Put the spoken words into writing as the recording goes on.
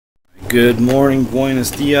Good morning,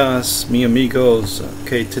 buenos dias, mi amigos.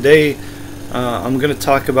 Okay, today I'm going to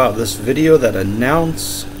talk about this video that an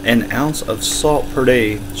ounce of salt per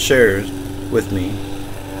day shares with me,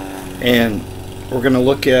 and we're going to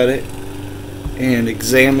look at it and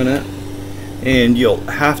examine it. And you'll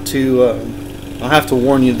have to I'll have to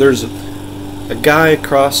warn you, there's a guy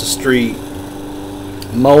across the street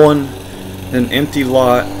mowing an empty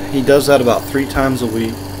lot. He does that about 3 times a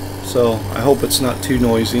week, so I hope it's not too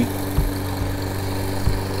noisy.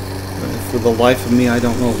 For the life of me, I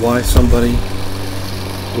don't know why somebody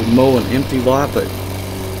would mow an empty lot, but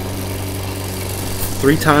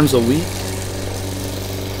 3 times a week?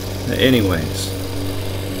 Anyways.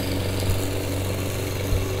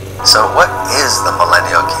 So what is the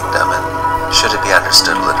millennial kingdom, and should it be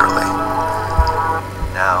understood literally?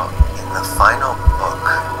 Now, in the final book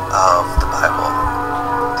of the Bible,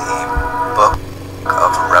 the book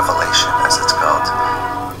of Revelation as it's called,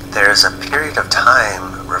 there's a period of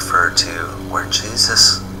time referred to where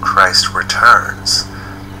Jesus Christ returns,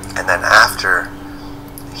 and then after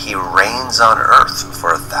he reigns on earth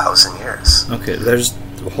for 1,000 years. Okay,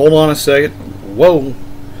 hold on a second. Whoa.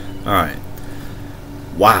 Alright.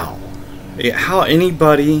 Wow. How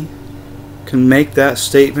anybody can make that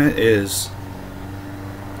statement is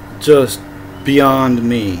just beyond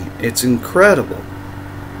me. It's incredible.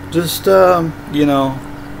 Just, real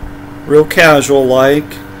casual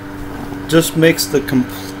like, just makes the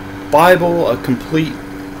Bible a complete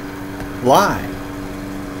lie.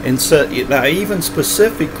 And so, even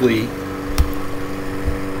specifically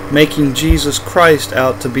making Jesus Christ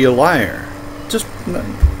out to be a liar. Just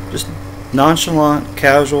nonchalant,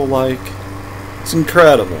 casual like. It's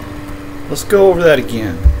incredible. Let's go over that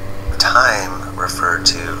again. Time referred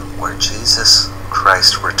to where Jesus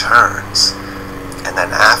Christ returns, and then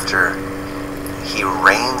after he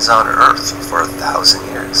reigns on earth for 1,000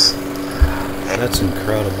 years. That's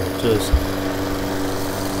incredible. Just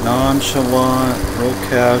nonchalant, real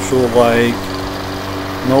casual like,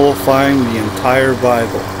 nullifying the entire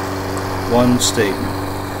Bible. One statement.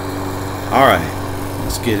 Alright,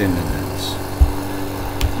 let's get into this.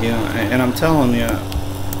 And I'm telling you,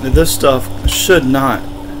 this stuff should not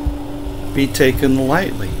be taken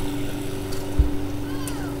lightly.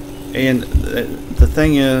 And the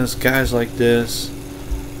thing is, guys like this,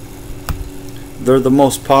 they're the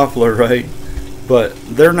most popular, right? But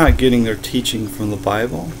they're not getting their teaching from the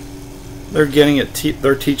Bible. They're getting it.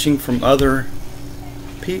 They're teaching from other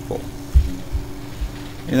people,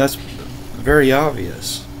 and that's very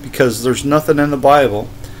obvious because there's nothing in the Bible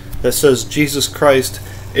that says Jesus Christ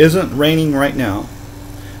isn't reigning right now.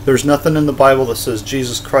 There's nothing in the Bible that says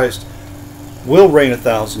Jesus Christ will reign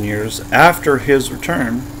 1,000 years after his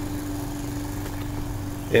return.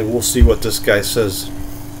 And we'll see what this guy says.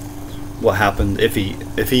 What happened, if he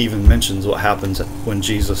even mentions what happens when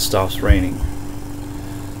Jesus stops reigning.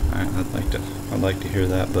 Alright, I'd like to hear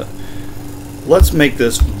that, but let's make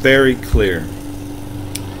this very clear.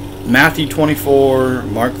 Matthew 24,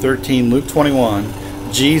 Mark 13, Luke 21,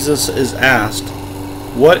 Jesus is asked,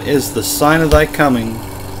 "What is the sign of thy coming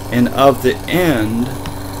and of the end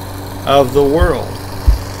of the world?"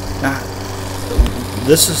 Now,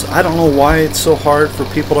 I don't know why it's so hard for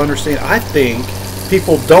people to understand. I think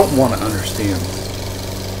people don't want to understand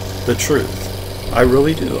the truth. I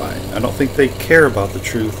really do. I don't think they care about the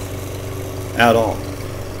truth at all.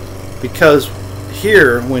 Because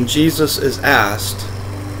here, when Jesus is asked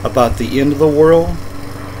about the end of the world,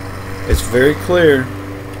 it's very clear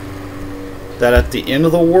that at the end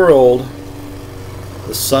of the world,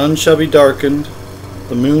 the sun shall be darkened,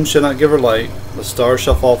 the moon shall not give her light, the stars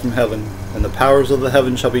shall fall from heaven, and the powers of the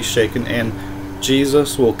heaven shall be shaken, and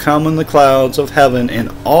Jesus will come in the clouds of heaven, and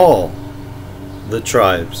all the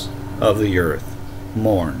tribes of the earth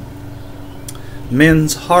mourn.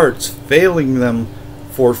 Men's hearts failing them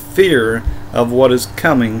for fear of what is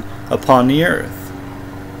coming upon the earth.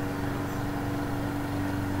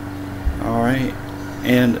 Alright,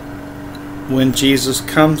 and when Jesus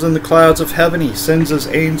comes in the clouds of heaven, he sends his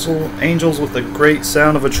angels with a great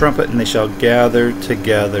sound of a trumpet, and they shall gather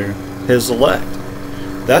together his elect.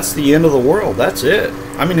 That's the end of the world. That's it.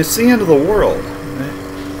 I mean, it's the end of the world.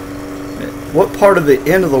 What part of the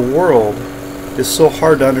end of the world is so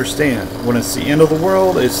hard to understand? When it's the end of the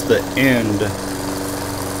world, it's the end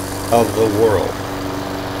of the world.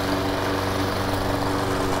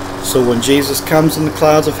 So when Jesus comes in the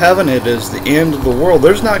clouds of heaven, it is the end of the world.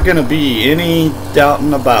 There's not going to be any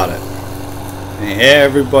doubting about it. And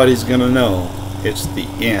everybody's going to know it's the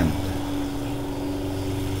end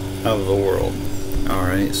of the world.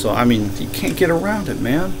 Alright, so I mean, you can't get around it,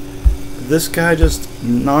 man. This guy just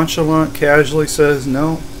nonchalant, casually says,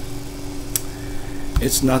 no,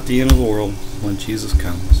 it's not the end of the world when Jesus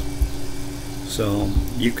comes. So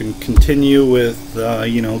you can continue with,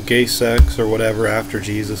 gay sex or whatever after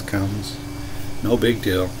Jesus comes. No big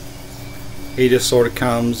deal. He just sort of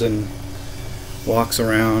comes and walks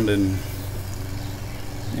around and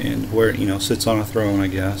where, sits on a throne, I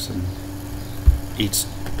guess, and eats,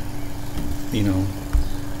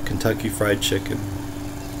 Kentucky Fried Chicken.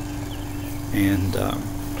 And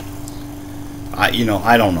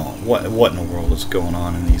I don't know what in the world is going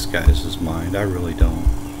on in these guys' mind. I really don't.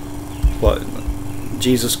 But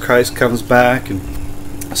Jesus Christ comes back and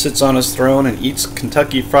sits on his throne and eats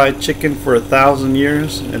Kentucky Fried Chicken for 1,000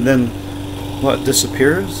 years, and then what,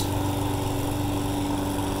 disappears?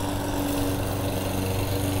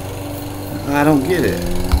 I don't get it.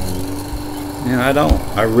 I don't.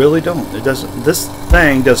 I really don't. It doesn't. This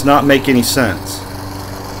thing does not make any sense.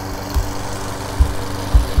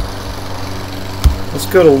 Let's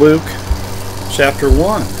go to Luke chapter 1.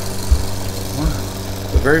 Wow.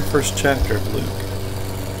 The very first chapter of Luke.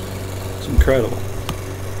 It's incredible.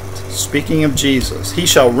 Speaking of Jesus, he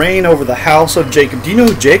shall reign over the house of Jacob. Do you know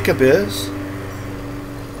who Jacob is? I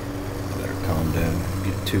better calm down.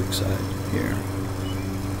 Get too excited here.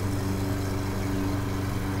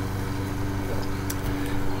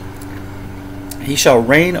 He shall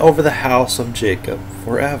reign over the house of Jacob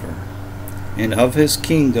forever, and of his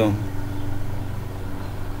kingdom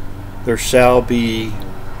there shall be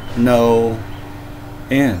no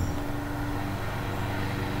end.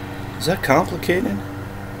 Is that complicated?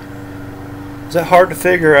 Is that hard to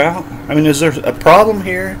figure out? I mean, is there a problem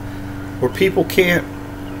here where people can't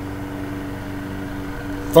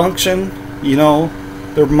function?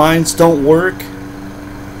 Their minds don't work.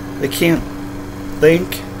 They can't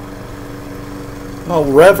think. Well,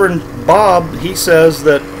 Reverend Bob, he says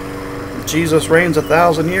that Jesus reigns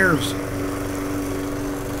 1,000 years.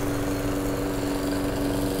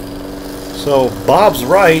 So Bob's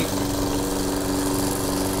right,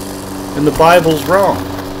 and the Bible's wrong.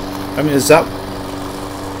 I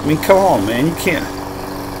mean, come on, man. You can't.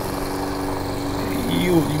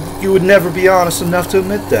 You would never be honest enough to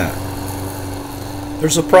admit that.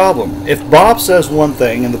 There's a problem. If Bob says one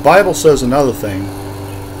thing and the Bible says another thing,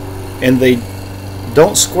 and they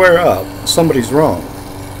don't square up, somebody's wrong.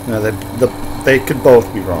 They could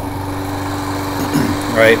both be wrong.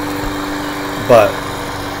 Right? But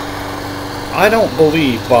I don't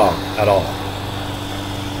believe Bob at all.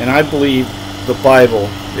 And I believe the Bible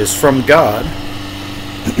is from God.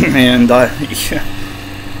 And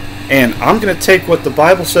I'm going to take what the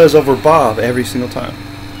Bible says over Bob every single time.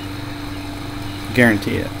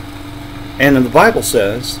 Guarantee it. And then the Bible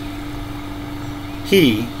says,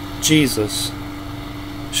 he, Jesus,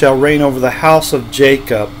 shall reign over the house of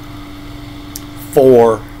Jacob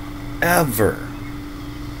forever.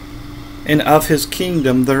 And of his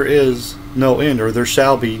kingdom there is no end, or there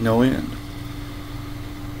shall be no end.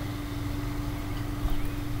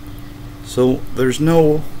 So there's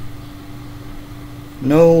no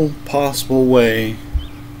possible way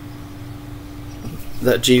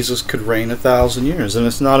that Jesus could reign 1,000 years, and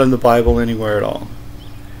it's not in the Bible anywhere at all.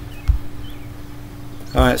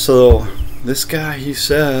 Alright, so this guy, he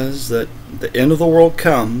says that the end of the world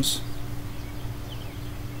comes,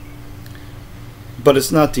 but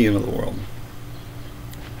it's not the end of the world.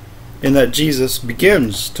 And that Jesus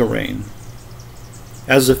begins to reign,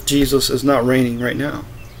 as if Jesus is not reigning right now.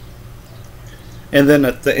 And then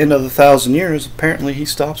at the end of the 1,000 years, apparently he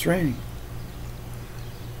stops reigning.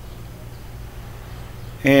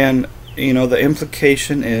 And, the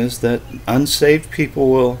implication is that unsaved people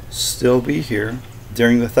will still be here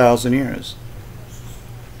during the 1,000 years.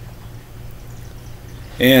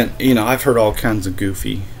 And, I've heard all kinds of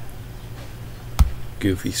goofy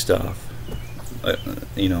stuff.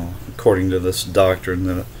 According to this doctrine,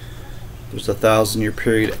 that there's a 1,000-year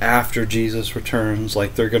period after Jesus returns,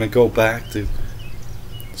 like they're going to go back to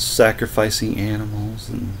sacrificing animals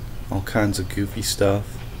and all kinds of goofy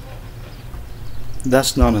stuff.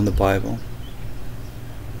 That's not in the Bible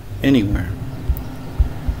anywhere.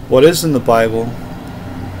 What is in the Bible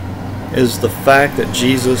is the fact that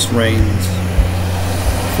Jesus reigns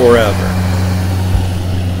forever.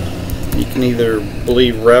 You can either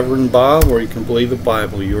believe Reverend Bob or you can believe the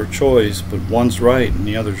Bible, your choice, but one's right and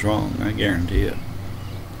the other's wrong, I guarantee it.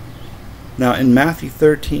 Now in Matthew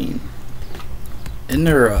 13, isn't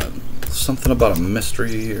there something about a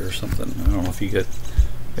mystery or something? I don't know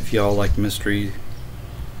if y'all like mystery,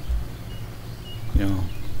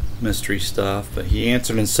 mystery stuff. But he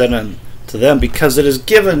answered and said unto them, because it is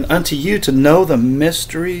given unto you to know the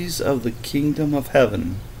mysteries of the kingdom of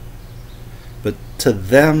heaven, but to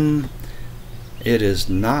them it is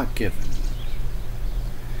not given.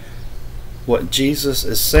 what Jesus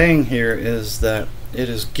is saying here is that it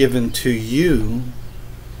is given to you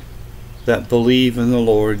that believe in the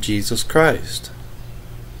Lord Jesus Christ.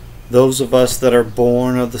 Those of us that are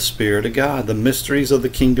born of the Spirit of God. The mysteries of the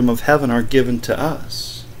kingdom of heaven are given to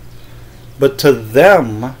us. But to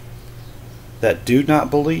them that do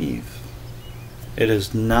not believe, it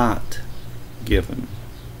is not given.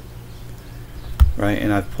 Right?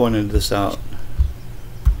 And I've pointed this out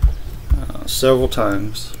several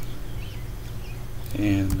times.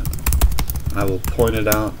 And I will point it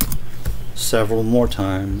out several more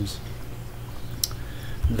times.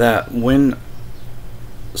 That when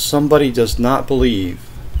somebody does not believe,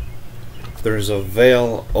 there's a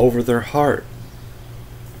veil over their heart.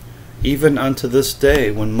 Even unto this day,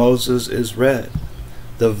 when Moses is read,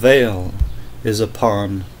 the veil is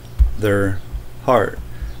upon their heart.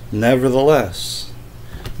 Nevertheless,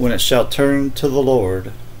 when it shall turn to the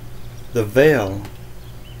Lord, the veil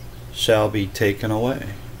shall be taken away.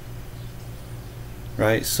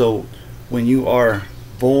 Right? So when you are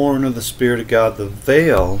born of the Spirit of God, the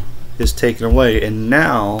veil is taken away, and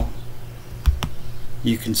now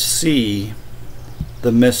you can see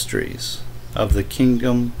the mysteries of the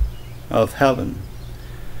kingdom of heaven.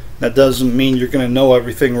 That doesn't mean you're going to know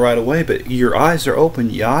everything right away, but your eyes are open.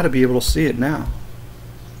 You ought to be able to see it now.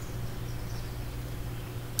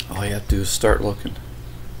 All you have to do is start looking.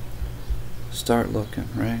 Start looking,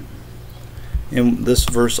 right? In this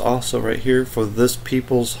verse also right here, for this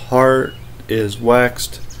people's heart is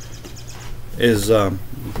waxed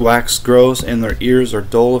gross, and their ears are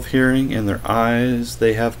dull of hearing, and their eyes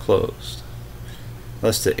they have closed,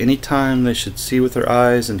 lest at any time they should see with their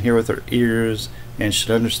eyes, and hear with their ears, and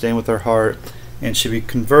should understand with their heart, and should be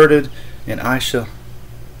converted, and I should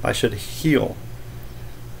heal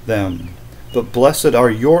them. But blessed are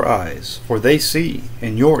your eyes, for they see,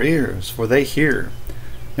 and your ears, for they hear.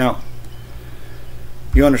 Now,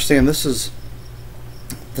 you understand this is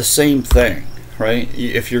the same thing, right?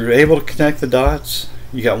 If you're able to connect the dots,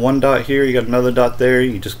 you got one dot here, you got another dot there,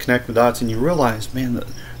 you just connect the dots and you realize, man,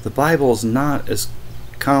 the Bible is not as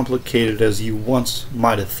complicated as you once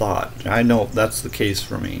might have thought. I know that's the case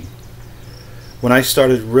for me. When I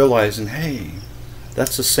started realizing, hey,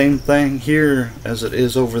 that's the same thing here as it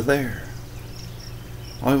is over there.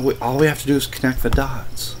 All we have to do is connect the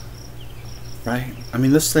dots. Right? I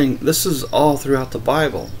mean, this is all throughout the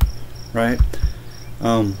Bible, right?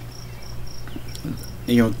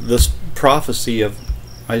 This prophecy of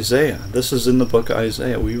Isaiah, this is in the book of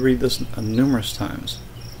Isaiah. We read this numerous times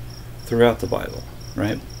throughout the Bible,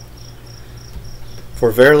 right?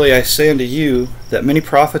 For verily I say unto you, that many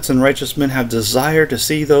prophets and righteous men have desired to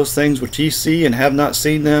see those things which ye see, and have not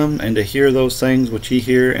seen them, and to hear those things which ye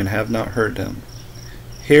hear, and have not heard them.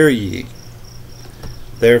 Hear ye,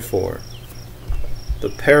 therefore, the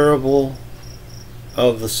parable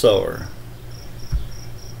of the sower.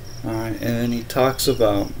 Alright, and then he talks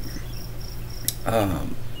about the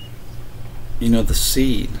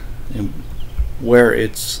seed and where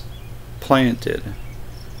it's planted,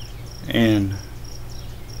 and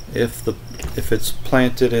if it's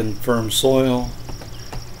planted in firm soil,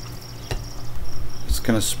 it's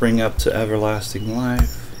going to spring up to everlasting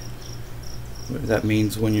life. That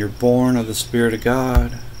means when you're born of the Spirit of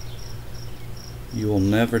God, you will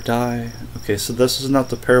never die. Okay, so this is not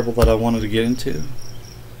the parable that I wanted to get into,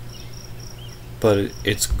 but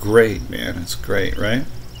it's great, man. It's great, right?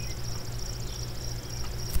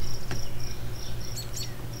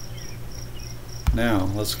 Now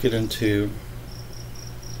let's get into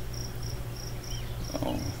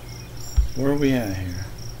where are we at here?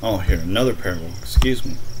 Oh, here, another parable. Excuse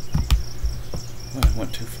me. Oh, I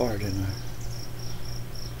went too far, didn't I?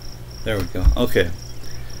 There we go. Okay.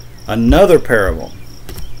 Another parable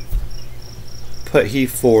put he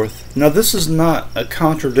forth. Now this is not a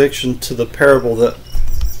contradiction to the parable that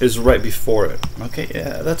is right before it. Okay,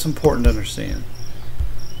 yeah, that's important to understand.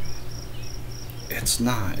 It's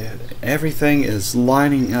not. Everything is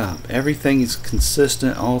lining up. Everything is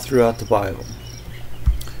consistent all throughout the Bible.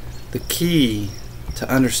 The key to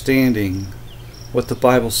understanding what the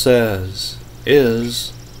Bible says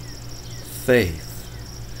is faith.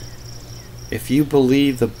 If you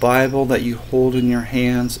believe the Bible that you hold in your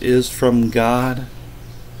hands is from God,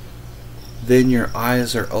 then your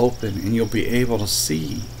eyes are open and you'll be able to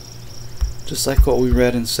see. Just like what we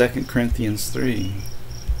read in 2 Corinthians 3.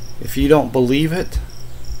 If you don't believe it,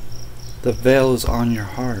 the veil is on your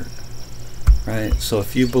heart. Right? So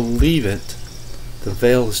if you believe it, the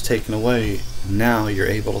veil is taken away. Now you're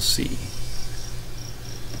able to see.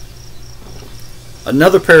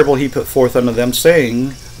 Another parable he put forth unto them,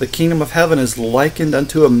 saying, the kingdom of heaven is likened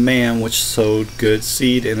unto a man which sowed good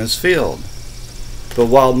seed in his field. But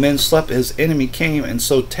while men slept, his enemy came and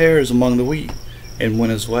sowed tares among the wheat, and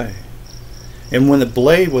went his way. And when the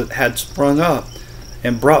blade had sprung up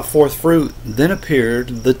and brought forth fruit, then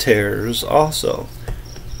appeared the tares also.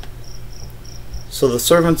 So the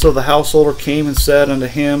servants of the householder came and said unto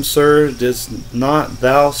him, Sir, didst not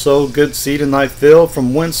thou sow good seed in thy field?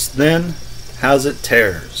 From whence then has it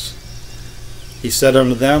tares? He said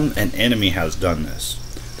unto them, An enemy has done this.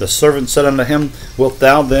 The servant said unto him, Wilt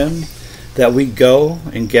thou then that we go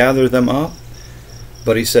and gather them up?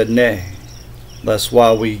 But he said, Nay, lest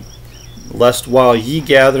while ye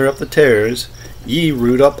gather up the tares, ye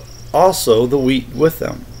root up also the wheat with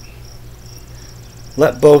them.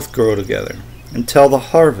 Let both grow together until the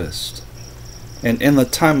harvest. And in the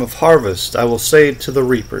time of harvest I will say to the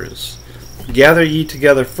reapers, Gather ye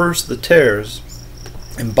together first the tares,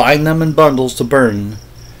 and bind them in bundles to burn,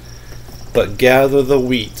 but gather the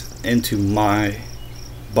wheat into my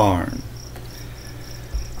barn.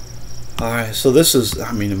 Alright, so this is,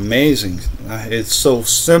 amazing. It's so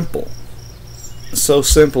simple. So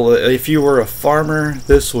simple. If you were a farmer,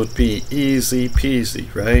 this would be easy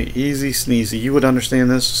peasy, right? Easy sneezy. You would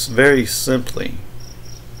understand this very simply.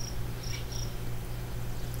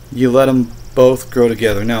 You let them both grow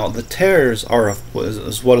together. Now, the tares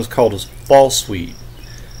is what is called as false wheat.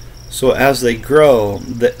 So as they grow,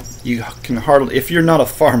 that you can hardly, if you're not a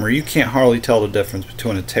farmer, you can't hardly tell the difference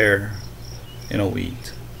between a tare and a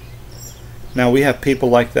wheat. Now, we have people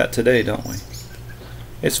like that today, don't we?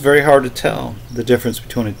 It's very hard to tell the difference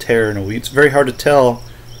between a tare and a wheat. It's very hard to tell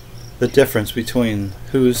the difference between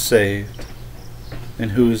who is saved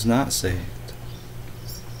and who is not saved.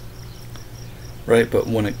 Right? But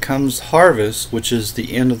when it comes harvest, which is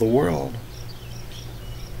the end of the world,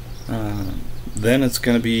 then it's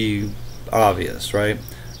going to be obvious, right?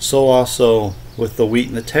 So also with the wheat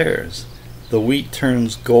and the tares. The wheat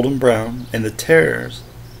turns golden brown, and the tares,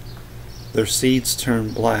 their seeds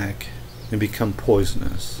turn black and become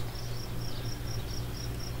poisonous.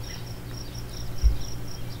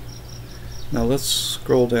 Now let's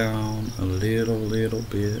scroll down a little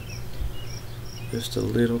bit. Just a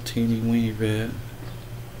little teeny weeny bit.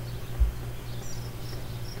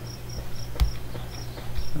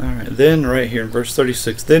 Alright, then right here in verse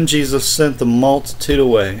 36, Then Jesus sent the multitude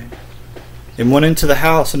away, and went into the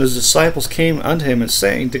house, and his disciples came unto him, and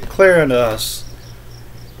saying, Declare unto us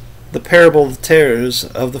the parable of the tares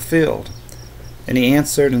of the field. And he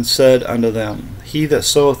answered and said unto them, He that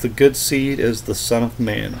soweth the good seed is the Son of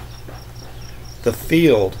Man. The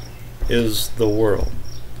field is the world.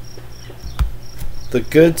 The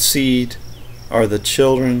good seed are the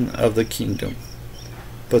children of the kingdom,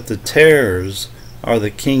 but the tares are the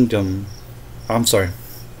children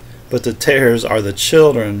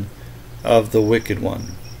of the wicked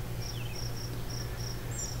one.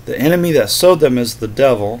 The enemy that sowed them is the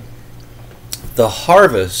devil. The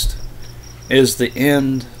harvest is the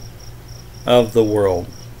end of the world,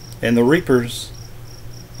 and the reapers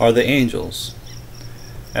are the angels.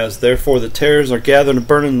 As therefore the tares are gathered and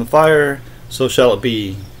burned in the fire, so shall it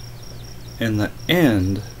be in the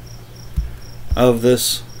end of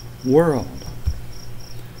this world.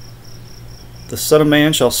 The Son of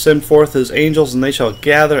Man shall send forth his angels, and they shall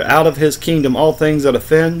gather out of his kingdom all things that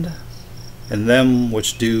offend, and them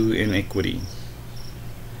which do iniquity,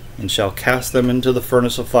 and shall cast them into the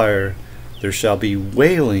furnace of fire. There shall be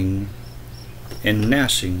wailing and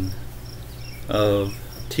gnashing of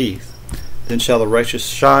teeth. Then shall the righteous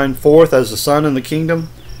shine forth as the sun in the kingdom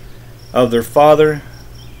of their Father.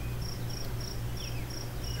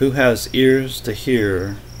 Who has ears to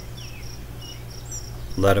hear,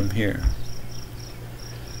 let him hear.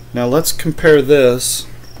 Now let's compare this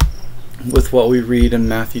with what we read in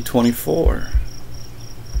Matthew 24.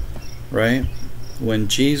 Right? When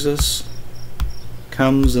Jesus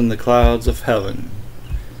comes in the clouds of heaven,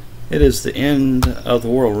 it is the end of the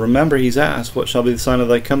world. Remember, he's asked, What shall be the sign of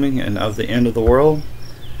thy coming and of the end of the world?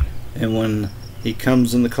 And when he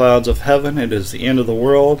comes in the clouds of heaven, it is the end of the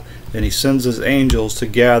world, and he sends his angels to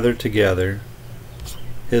gather together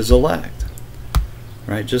his elect.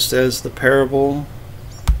 Right? Just as the parable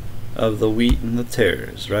of the wheat and the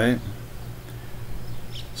tares, right?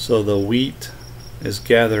 So the wheat is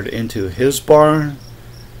gathered into his barn.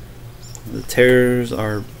 The tares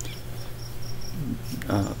are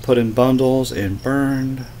put in bundles and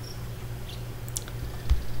burned.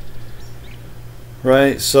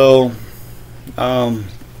 Right? So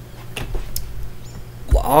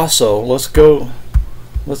also let's do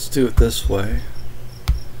it this way.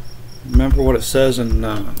 Remember what it says in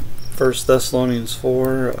 1 Thessalonians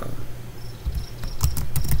 4.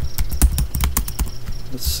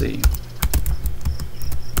 Let's see.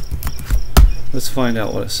 Let's find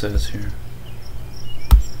out what it says here.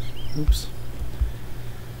 Oops.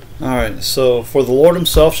 Alright, so, for the Lord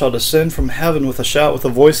himself shall descend from heaven with a shout, with the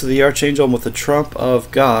voice of the archangel, and with the trump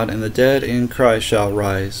of God, and the dead in Christ shall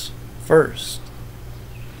rise first.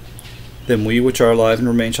 Then we which are alive and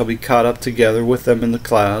remain shall be caught up together with them in the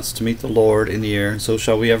clouds to meet the Lord in the air, and so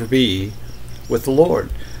shall we ever be with the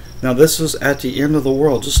Lord. Now this is at the end of the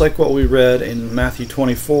world, just like what we read in Matthew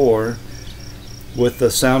 24, with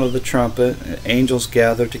the sound of the trumpet, angels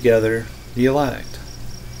gather together the elect.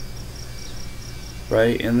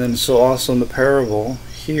 Right? And then so also in the parable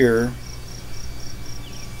here,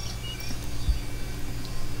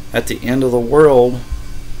 at the end of the world,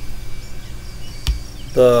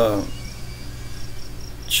 the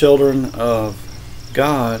children of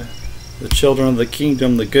God, the children of the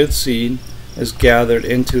kingdom, the good seed, is gathered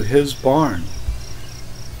into his barn.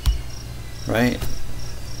 Right?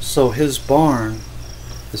 So his barn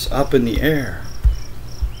is up in the air.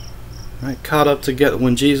 Right, caught up together.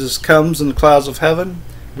 When Jesus comes in the clouds of heaven,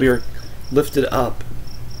 we are lifted up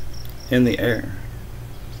in the air.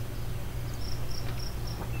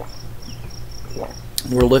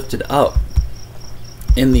 We're lifted up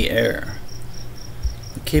in the air.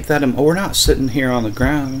 Keep that in mind. We're not sitting here on the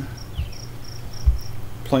ground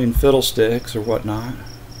playing fiddlesticks or whatnot.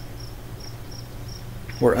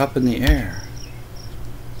 We're up in the air.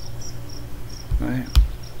 Right?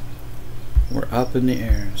 We're up in the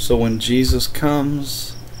air. So when Jesus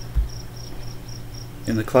comes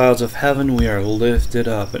in the clouds of heaven, we are lifted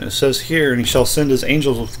up. And it says here, and he shall send his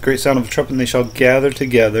angels with the great sound of a trumpet, and they shall gather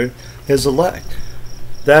together his elect.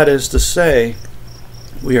 That is to say,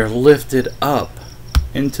 we are lifted up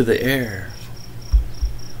into the air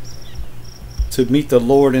to meet the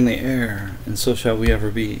Lord in the air, and so shall we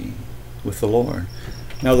ever be with the Lord.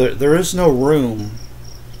 Now there is no room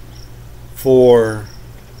for,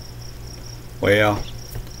 well,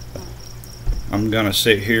 I'm gonna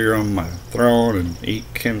sit here on my throne and eat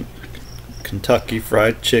Kentucky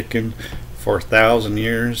Fried Chicken for 1,000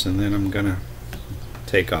 years and then I'm gonna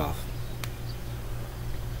take off.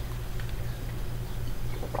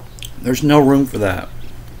 There's no room for that,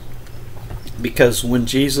 because when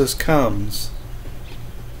Jesus comes,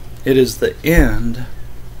 it is the end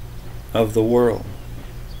of the world.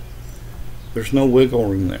 There's no wiggle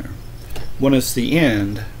room there. When it's the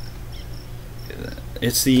end,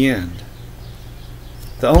 it's the end.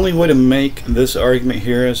 The only way to make this argument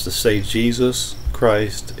here is to say Jesus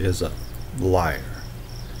Christ is a liar.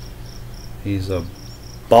 He's a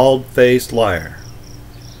bald-faced liar.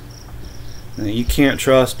 Now, you can't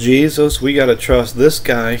trust Jesus. We got to trust this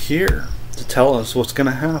guy here to tell us what's going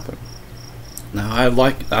to happen. Now,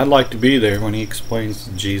 I'd like to be there when he explains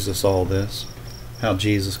to Jesus all this, how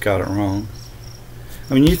Jesus got it wrong.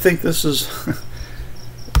 I mean, you think this is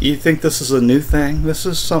you think this is a new thing? This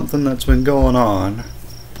is something that's been going on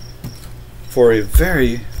for a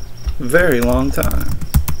very, very long time.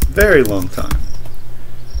 Very long time.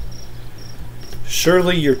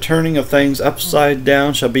 Surely your turning of things upside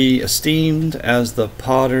down shall be esteemed as the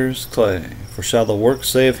potter's clay. For shall the work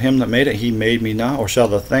say of him that made it, he made me not? Or shall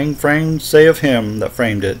the thing framed say of him that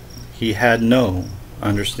framed it, he had no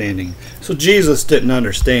understanding? So Jesus didn't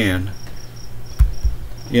understand.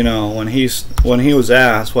 You know, when he was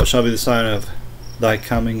asked, what shall be the sign of thy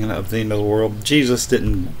coming and of the end of the world? Jesus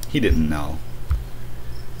didn't know.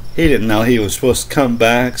 He didn't know he was supposed to come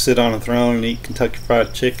back, sit on a throne, and eat Kentucky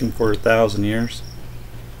Fried Chicken for 1,000 years.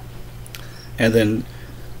 And then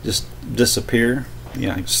just disappear. You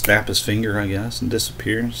know, snap his finger, I guess, and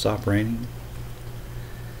disappear and stop raining.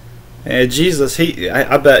 And Jesus,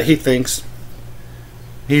 I bet he thinks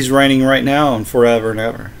he's reigning right now and forever and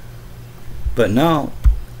ever. But no,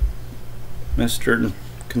 Mr.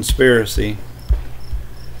 Conspiracy,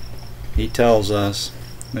 he tells us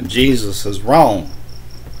that Jesus is wrong.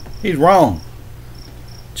 He's wrong.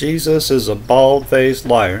 Jesus is a bald-faced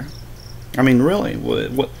liar. I mean, really,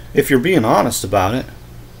 if you're being honest about it,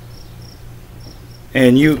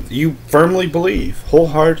 and you firmly believe,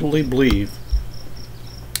 wholeheartedly believe,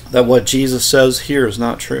 that what Jesus says here is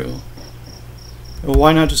not true, well,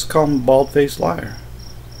 why not just call him a bald-faced liar?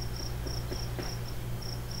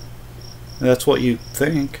 That's what you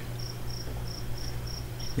think.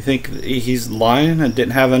 You think he's lying and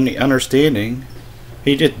didn't have any understanding.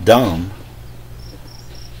 He just dumb.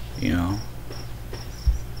 You know.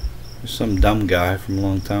 Some dumb guy from a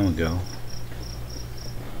long time ago.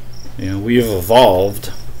 You know, we've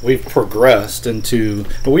evolved. We've progressed into...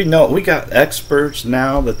 We know, we got experts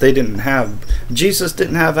now that they didn't have... Jesus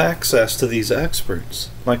didn't have access to these experts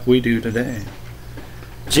like we do today.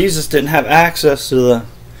 Jesus didn't have access to the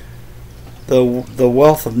the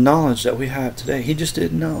wealth of knowledge that we have today. He just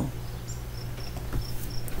didn't know.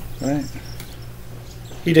 Right?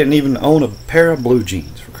 He didn't even own a pair of blue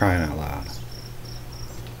jeans, for crying out loud.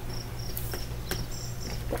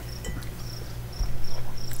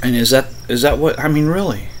 And is that what, I mean,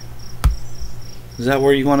 really? Is that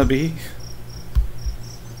where you want to be?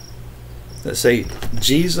 That say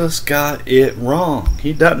Jesus got it wrong.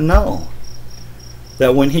 He doesn't know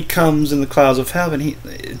that when he comes in the clouds of heaven,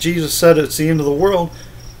 Jesus said it's the end of the world.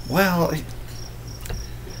 Well,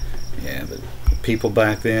 yeah, but people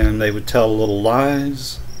back then, they would tell little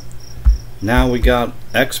lies. Now we got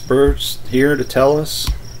experts here to tell us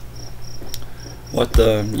what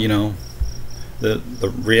the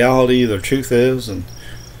reality, the truth is, and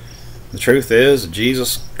the truth is that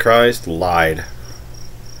Jesus Christ lied.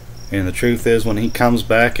 And the truth is, when he comes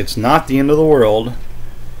back, it's not the end of the world.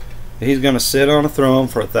 He's going to sit on a throne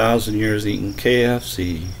for 1,000 years eating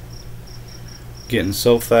KFC, getting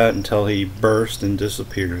so fat until he bursts and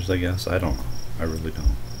disappears, I guess. I don't know. I really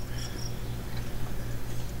don't.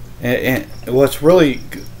 And what's really,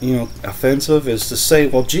 offensive is to say,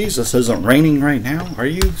 well, Jesus isn't reigning right now. Are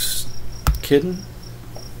you kidding?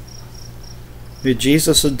 If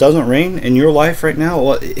Jesus doesn't reign in your life right now,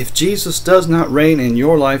 well, if Jesus does not reign in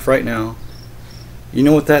your life right now, you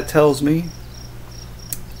know what that tells me?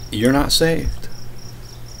 You're not saved.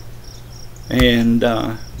 And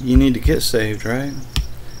you need to get saved, right?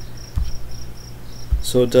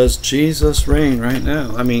 So does Jesus reign right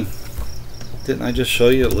now? I mean, didn't I just show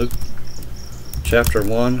you Luke chapter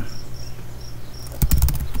 1,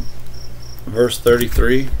 verse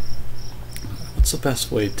 33? What's the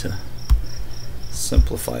best way to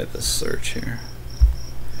simplify this search here?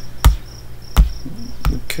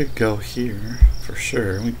 We could go here for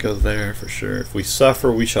sure. We'd go there for sure. If we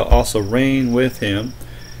suffer, we shall also reign with him.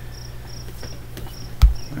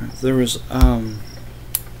 There was oh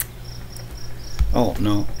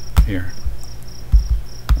no, here.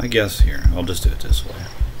 I guess here. I'll just do it this way.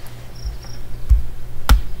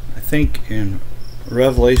 I think in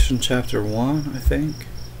Revelation chapter 1, I think.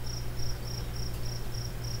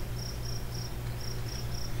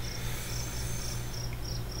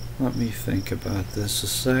 Let me think about this a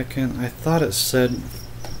second. I thought it said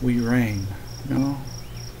we reign. No?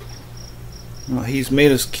 Well, he's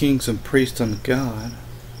made us kings and priests unto God.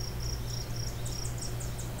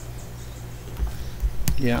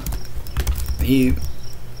 Yeah. He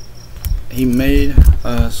made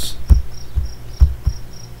us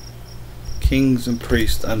kings and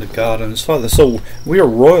priests unto God and his Father. So we are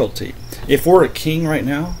royalty. If we're a king right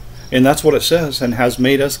now, and that's what it says, and has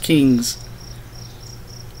made us kings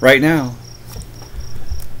right now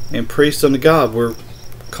and priests unto God, we're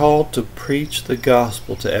called to preach the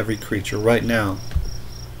gospel to every creature right now.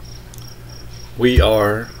 We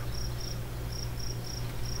are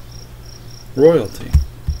royalty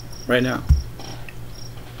right now.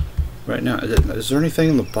 Right now. Is there anything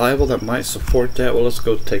in the Bible that might support that? Well, let's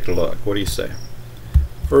go take a look. What do you say?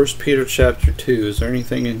 1 Peter chapter 2. Is there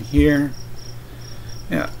anything in here?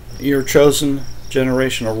 Yeah. You're chosen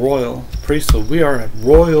generation, a royal priesthood. We are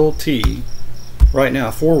royalty right now.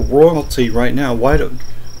 If we're royalty right now,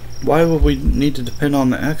 why would we need to depend on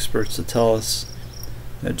the experts to tell us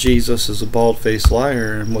that Jesus is a bald-faced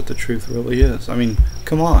liar and what the truth really is? I mean,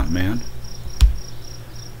 come on, man.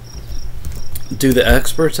 Do the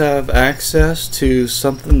experts have access to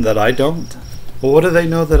something that I don't? Well, what do they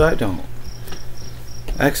know that I don't?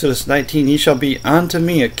 Exodus 19, ye shall be unto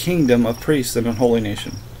me a kingdom of priests and a holy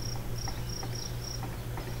nation.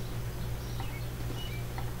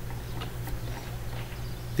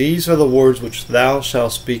 These are the words which thou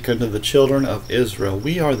shalt speak unto the children of Israel.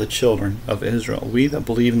 We are the children of Israel. We that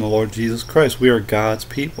believe in the Lord Jesus Christ. We are God's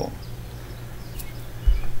people.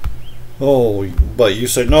 Oh, but you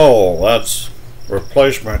say, no, that's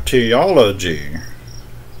replacement theology.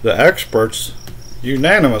 The experts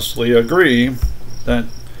unanimously agree that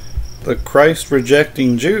the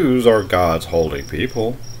Christ-rejecting Jews are God's holy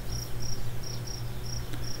people.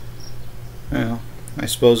 Well, I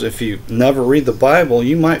suppose if you never read the Bible,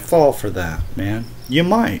 you might fall for that, man. You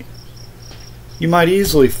might. You might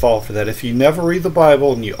easily fall for that. If you never read the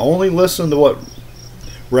Bible and you only listen to what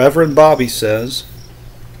Reverend Bobby says,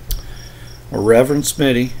 or Reverend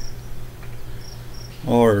Smitty,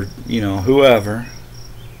 or, whoever,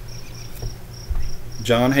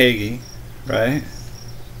 John Hagee, right?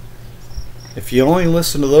 If you only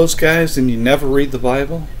listen to those guys and you never read the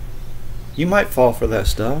Bible, you might fall for that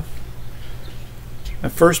stuff. In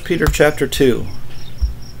 1 Peter chapter 2,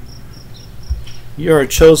 you are a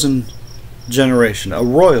chosen generation, a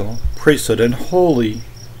royal priesthood and holy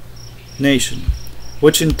nation.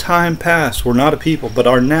 which in time past were not a people, but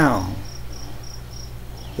are now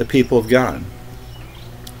the people of God.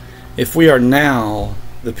 If we are now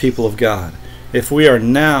the people of God, if we are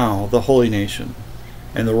now the holy nation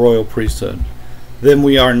and the royal priesthood, then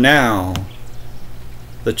we are now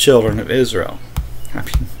the children of Israel. I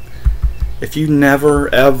mean, if you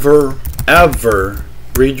never, ever, ever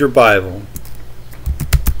read your Bible,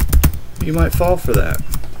 you might fall for that.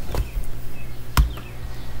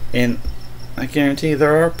 And I guarantee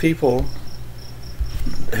there are people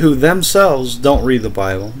who themselves don't read the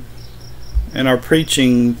Bible and are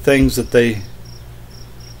preaching things that they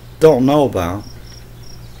don't know about.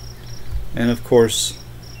 And of course,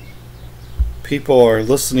 people are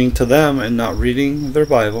listening to them and not reading their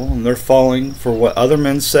Bible, and they're falling for what other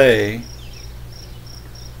men say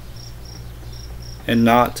and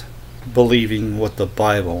not believing what the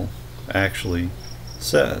Bible actually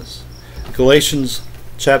says. Galatians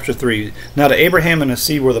chapter 3. Now to Abraham and his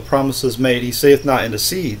seed were the promises made. He saith not unto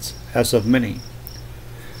seeds, as of many,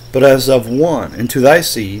 but as of one, and to thy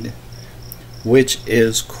seed, which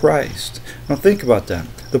is Christ. Now think about that.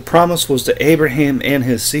 The promise was to Abraham and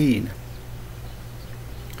his seed.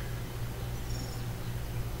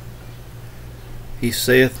 He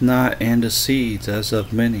saith not unto seeds, as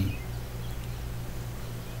of many.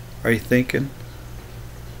 Are you thinking?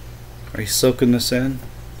 Are you soaking this in?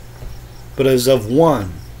 But as of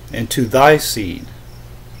one, and to thy seed,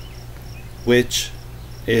 which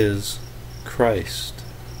is Christ.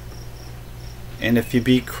 And if you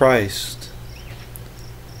be Christ,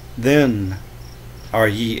 then are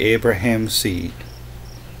ye Abraham's seed,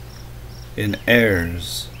 and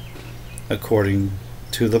heirs according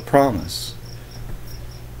to the promise.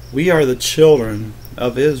 We are the children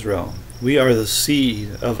of Israel. We are the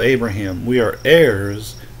seed of Abraham. We are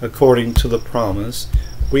heirs according to the promise.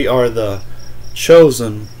 We are the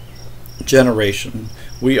chosen generation.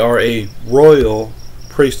 We are a royal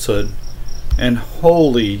priesthood and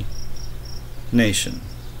holy nation.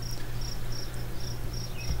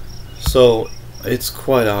 So it's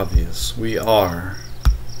quite obvious we are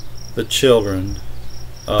the children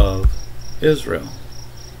of Israel.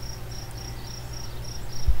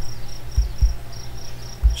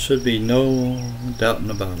 Should be no doubting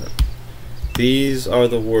about it. These are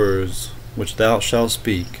the words which thou shalt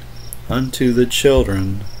speak unto the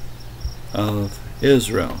children of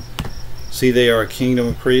Israel. See, they are a kingdom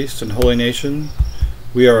of priests and holy nation.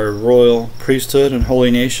 We are a royal priesthood and holy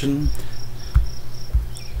nation.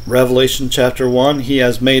 Revelation chapter 1, he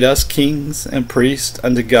has made us kings and priests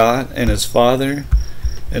unto God and his Father.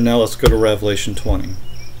 And now let's go to Revelation 20.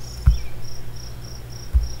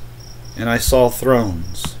 And I saw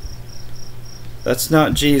thrones. That's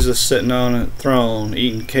not Jesus sitting on a throne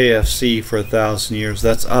eating KFC for 1,000 years.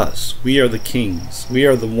 That's us. We are the kings. We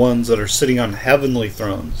are the ones that are sitting on heavenly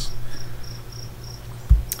thrones.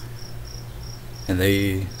 And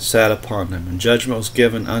they sat upon them, and judgment was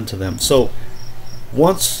given unto them. So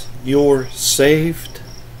once you're saved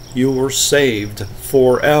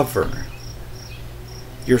forever.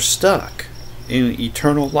 You're stuck in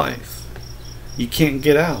eternal life. You can't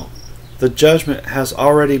get out. The judgment has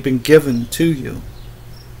already been given to you.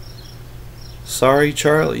 Sorry,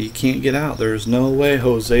 Charlie, you can't get out. There's no way,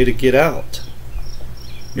 Jose, to get out.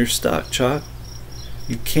 You're stuck, Chuck.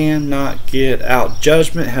 You cannot get out.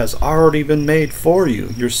 Judgment has already been made for you.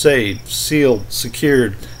 You're saved, sealed,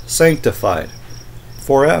 secured, sanctified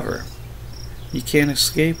forever. You can't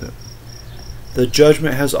escape it. The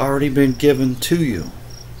judgment has already been given to you.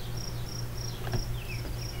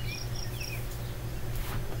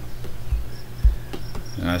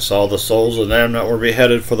 And I saw the souls of them that were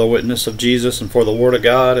beheaded for the witness of Jesus and for the word of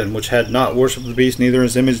God, and which had not worshipped the beast, neither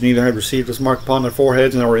his image, neither had received his mark upon their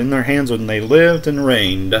foreheads, and that were in their hands when they lived and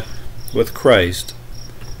reigned with Christ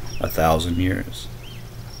 1,000 years.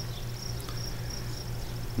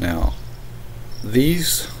 Now,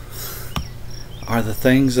 these are the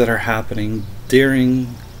things that are happening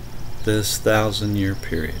during this 1,000-year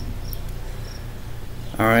period.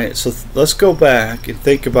 Alright, so let's go back and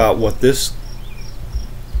think about what this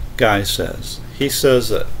guy says. He says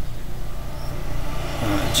that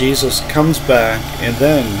Jesus comes back, and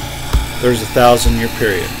then there's a 1,000-year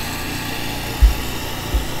period.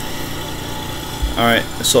 Alright,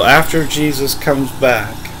 so after Jesus comes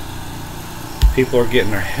back, people are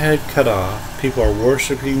getting their head cut off. People are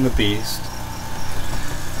worshiping the beast.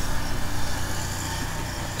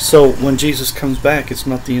 So when Jesus comes back, it's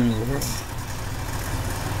not the end of the world.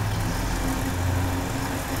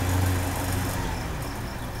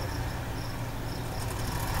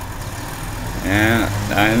 Yeah,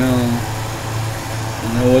 I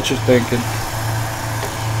know what you're thinking.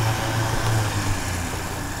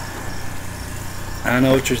 I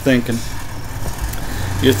know what you're thinking.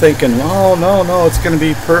 You're thinking, oh, no, it's going to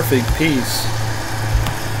be perfect peace.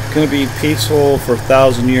 It's going to be peaceful for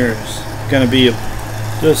 1,000 years. It's going to be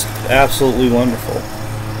just absolutely wonderful.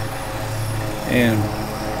 And,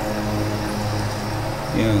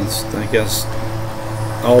 you know, I guess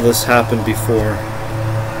all this happened before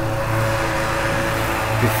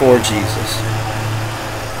Jesus.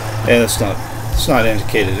 And it's not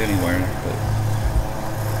indicated anywhere, but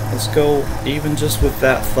let's go even just with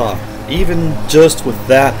that thought. Even just with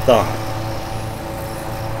that thought.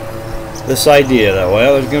 This idea that,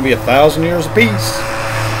 well, there's going to be 1,000 years of peace.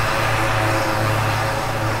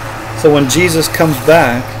 So when Jesus comes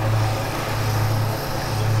back,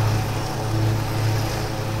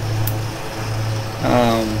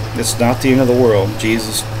 it's not the end of the world.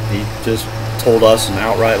 Jesus, he just told us an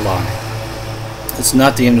outright lie. It's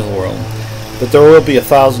not the end of the world. But there will be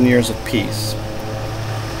 1,000 years of peace,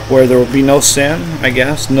 where there will be no sin, I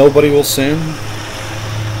guess. Nobody will sin.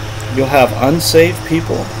 You'll have unsaved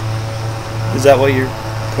people. Is that what you're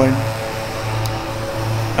claiming?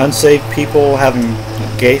 Unsaved people having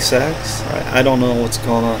gay sex? I don't know what's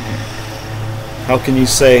going on here. How can you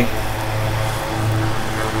say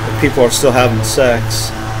that people are still having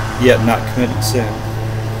sex, yet not committing sin?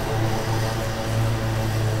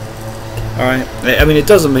 Alright? I mean, it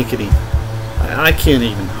doesn't make any... I can't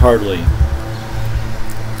even hardly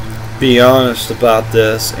be honest about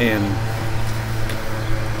this and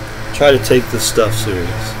try to take this stuff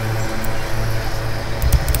serious.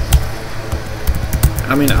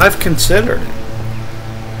 I mean, I've considered it.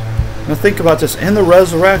 Now think about this. And the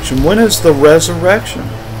resurrection. When is the resurrection?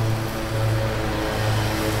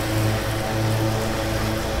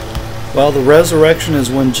 Well, the resurrection is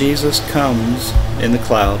when Jesus comes in the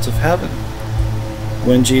clouds of heaven.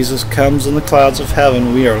 When Jesus comes in the clouds of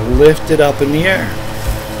heaven, we are lifted up in the air.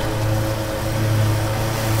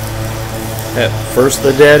 At first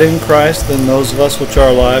the dead in Christ, then those of us which are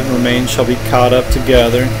alive and remain shall be caught up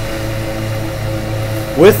together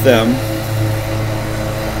with them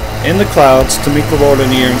in the clouds to meet the Lord in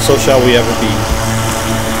the air, and so shall we ever be.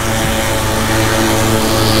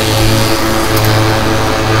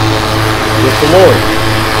 With the Lord.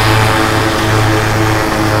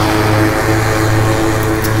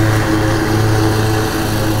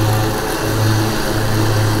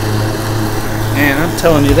 And I'm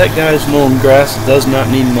telling you, that guy's mowing grass that does not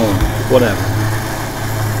need mowing. Whatever.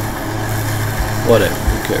 Whatever.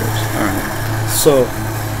 Who cares? Alright. So,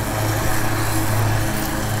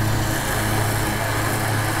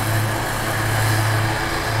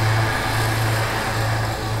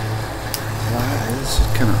 this is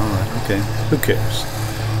kind of odd. Okay. Who cares?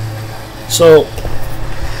 So,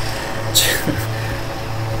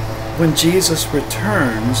 when Jesus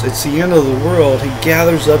returns, it's the end of the world. He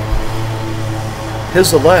gathers up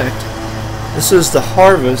His elect. This is the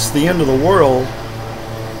harvest, the end of the world.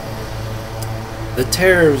 The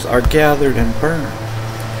tares are gathered and burned.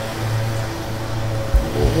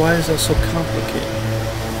 Well, why is that so complicated?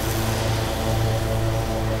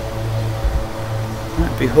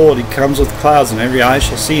 Behold, he comes with clouds, and every eye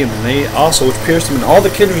shall see him, and they also which pierced him, and all the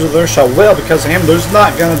kindreds of the earth shall wail because of him. There's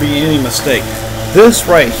not going to be any mistake. This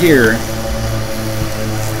right here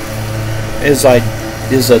is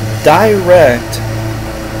a direct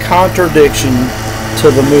contradiction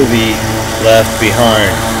to the movie Left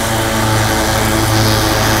Behind.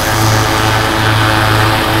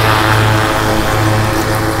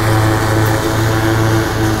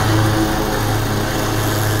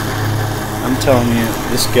 I'm telling you,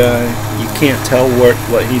 this guy, you can't tell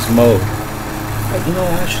what he's mowed. But you know,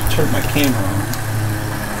 I should turn my camera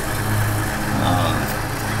on.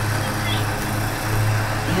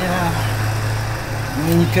 Yeah, I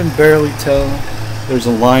mean, you can barely tell. There's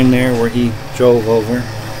a line there where he drove over.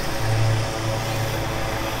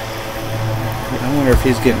 I wonder if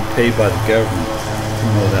he's getting paid by the government to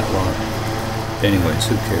mow that lawn. Anyways,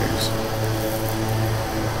 who cares?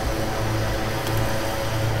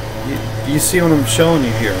 You see what I'm showing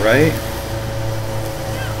you here, right?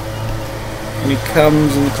 When he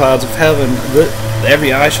comes in the clouds of heaven,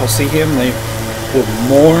 every eye shall see him. They will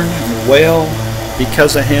mourn and wail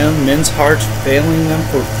because of him. Men's hearts failing them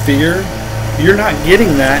for fear. You're not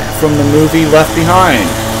getting that from the movie Left Behind.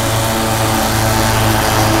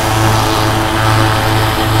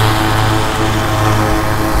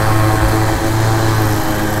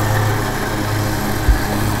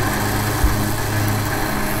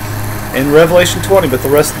 In Revelation 20, but the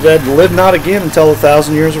rest of the dead live not again until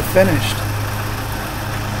 1,000 years are finished.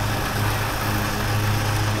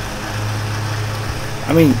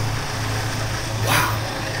 I mean, wow.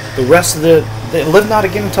 The rest of the They live not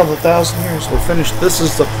again until the 1,000 years were finished. This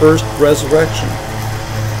is the first resurrection.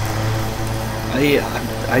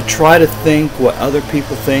 I try to think what other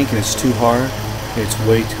people think, and it's too hard. It's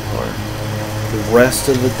way too hard. The rest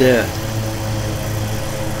of the dead.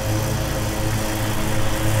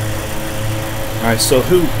 Alright, so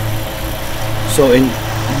in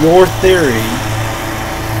your theory,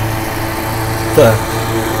 the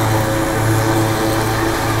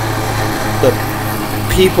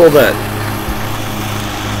people that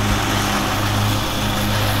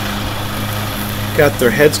got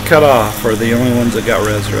their heads cut off are the only ones that got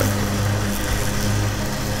resurrected.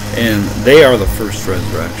 And they are the first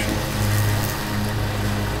resurrection.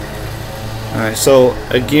 Alright, so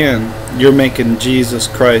again, you're making Jesus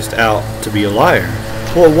Christ out to be a liar.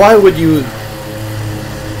 Well, why would you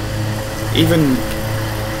even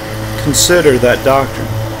consider that doctrine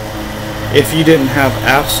if you didn't have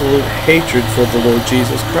absolute hatred for the Lord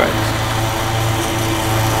Jesus Christ?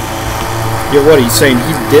 Yeah, what are you saying?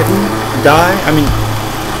 He didn't die? I mean,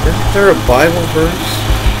 isn't there a Bible verse?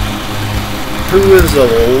 Who is a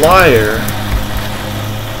liar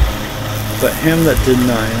but him that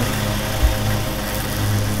denieth?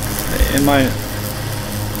 Am I...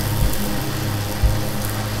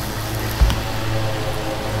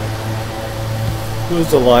 Who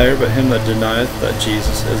is a liar but him that denieth that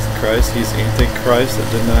Jesus is the Christ? He's Antichrist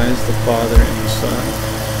that denies the Father and the Son.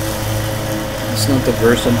 That's not the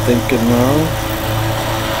verse I'm thinking of.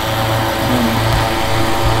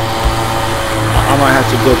 I might have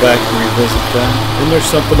to go back and revisit that. Isn't there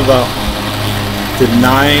something about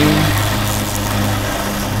denying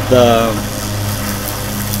the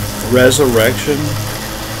resurrection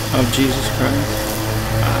of Jesus Christ?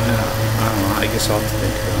 I don't know. I guess I'll have to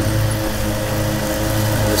think about it.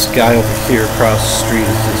 This guy over here across the street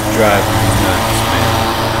is just driving me nuts, man.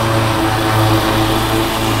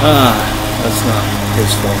 That's not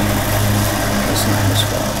his fault. That's not his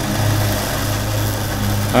fault.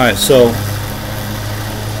 Alright, so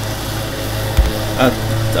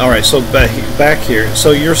alright, so back here.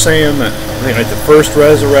 So you're saying that like the first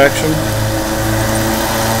resurrection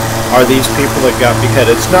are these people that got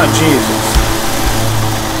beheaded. It's not Jesus.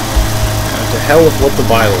 To hell with what the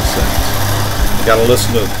Bible says. You gotta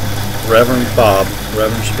listen to Reverend Bob,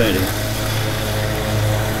 Reverend Smitty.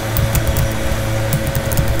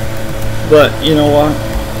 But you know what?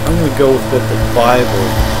 I'm gonna go with what the Bible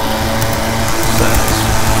says.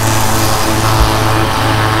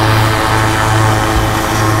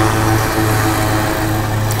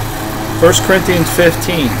 1 Corinthians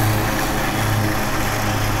 15.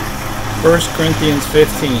 1 Corinthians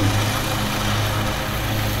 15.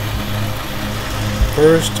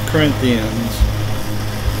 1 Corinthians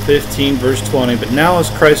 15 verse 20. But now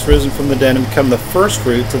is Christ risen from the dead and become the first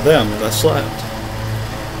fruits of them that slept.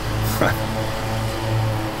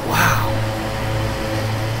 Wow.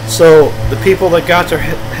 So the people that got their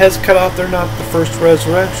heads cut off, they're not the first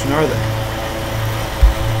resurrection, are they?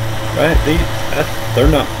 Right?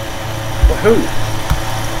 They're not. Well, who?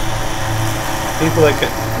 People that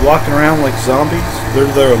get walking around like zombies?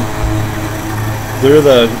 They're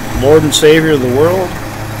the Lord and Savior of the world?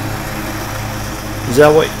 Is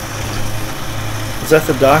that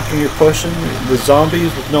the doctrine you're pushing? The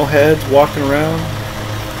zombies with no heads walking around?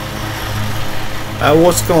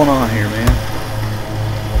 What's going on here, man?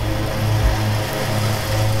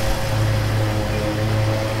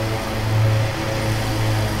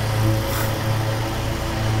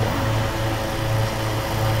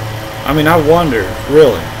 I mean, I wonder,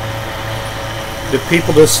 really, do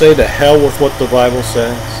people just say to hell with what the Bible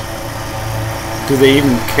says? Do they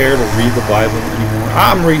even care to read the Bible anymore?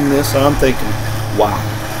 I'm reading this and I'm thinking, wow,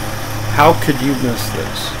 how could you miss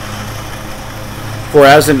this? For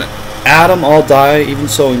as in Adam all die, even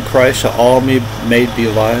so in Christ shall all be made be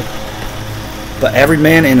alive. But every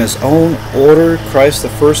man in his own order, Christ the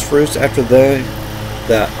first fruits, after they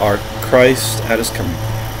that are Christ at his coming.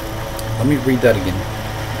 Let me read that again.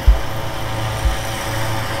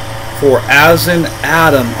 For as in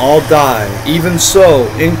Adam all die, even so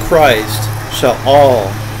in Christ shall all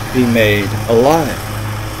be made alive.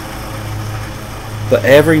 But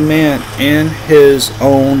every man in his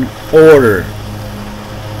own order.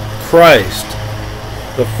 Christ,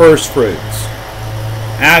 the first fruits.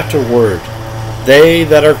 Afterward, they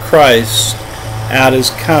that are Christ at his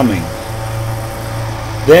coming.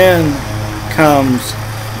 Then comes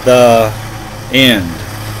the end,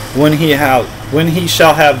 when he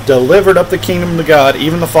shall have delivered up the kingdom to God,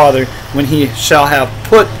 even the Father, when he shall have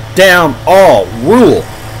put down all rule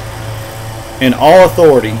and all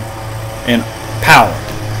authority and power.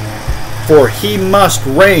 For he must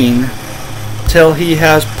reign till he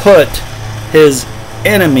has put his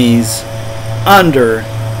enemies under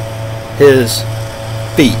his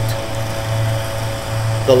feet.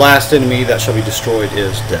 The last enemy that shall be destroyed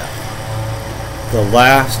is death. The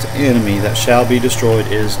last enemy that shall be destroyed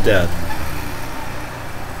is death.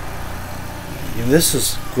 This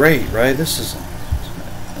is great, right? This is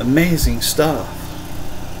amazing stuff.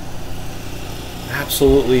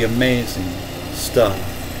 Absolutely amazing stuff.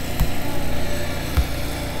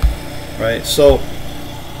 Right? So,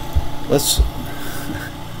 it's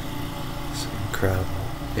incredible.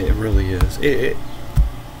 It really is.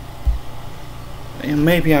 And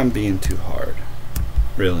maybe I'm being too hard.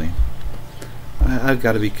 Really. I've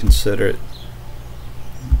got to be considerate.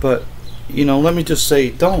 But, let me just say,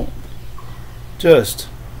 don't just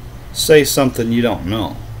say something you don't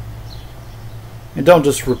know. And don't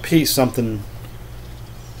just repeat something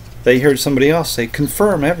that you heard somebody else say.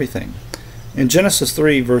 Confirm everything. In Genesis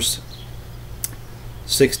 3, verse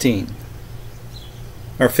 16,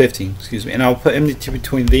 or 15, excuse me, and I will put enmity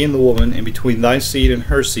between thee and the woman, and between thy seed and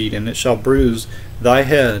her seed, and it shall bruise thy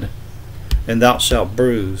head, and thou shalt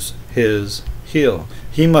bruise his heel.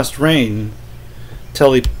 He must reign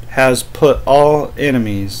till he has put all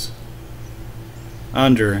enemies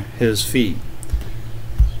under his feet.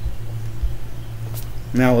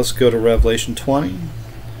 Now let's go to Revelation 20.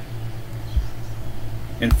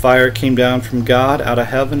 And fire came down from God out of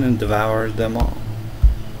heaven and devoured them all.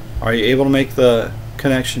 Are you able to make the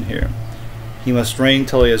connection here? He must reign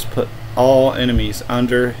till he has put all enemies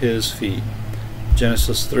under his feet.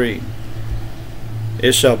 Genesis 3.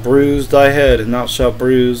 It shall bruise thy head, and thou shalt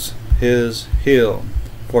bruise his heel.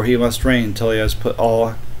 For he must reign till he has put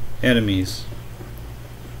all enemies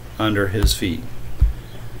under his feet.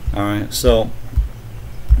 Alright, so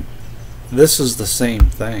this is the same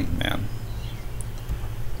thing, man.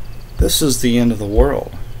 This is the end of the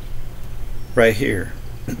world. Right here.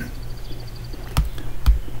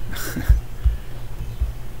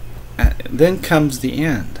 Then comes the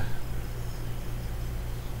end.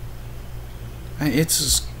 It's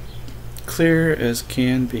as clear as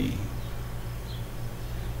can be.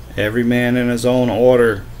 Every man in his own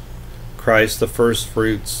order. Christ the first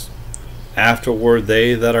fruits. Afterward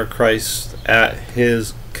they that are Christ at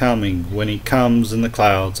his coming. When he comes in the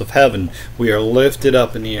clouds of heaven, we are lifted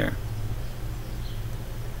up in the air.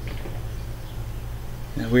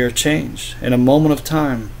 And we are changed in a moment of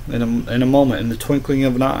time, in a moment, in the twinkling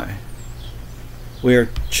of an eye. We are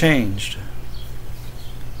changed.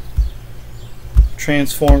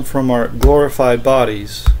 Transformed from our glorified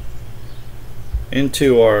bodies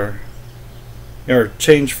into or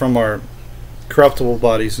changed from our corruptible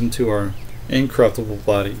bodies into our incorruptible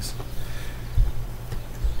bodies.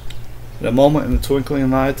 In a moment, in the twinkling of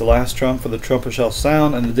an eye, at the last trump, for the trumpet shall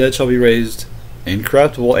sound, and the dead shall be raised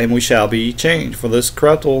incorruptible, and we shall be changed. For this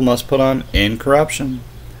corruptible must put on incorruption,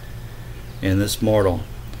 and this mortal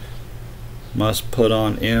must put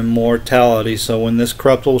on immortality. So when this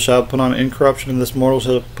corruptible shall put on incorruption, and this mortal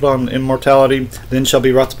shall put on immortality, then shall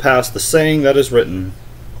be brought to pass the saying that is written,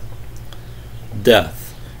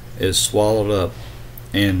 death is swallowed up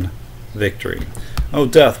in victory. O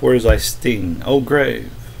death, where is thy sting? O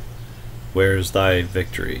grave, where is thy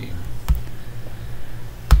victory?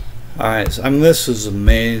 Alright, so, this is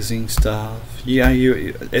amazing stuff. Yeah,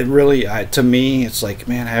 it really, to me, it's like,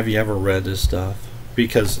 man, have you ever read this stuff?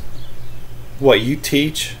 Because what you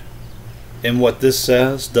teach and what this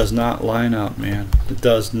says does not line up, man. It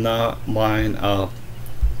does not line up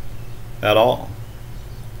at all.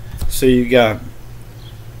 So you got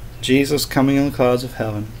Jesus coming in the clouds of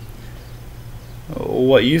heaven.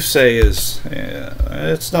 What you say is,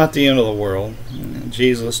 it's not the end of the world.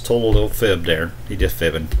 Jesus told a little fib there. He just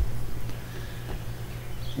fibbing.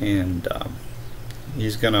 And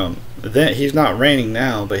he's not reigning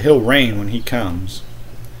now, but he'll reign when he comes.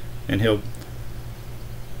 And he'll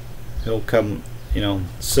come,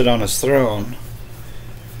 sit on his throne.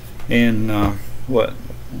 And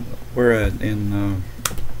we're in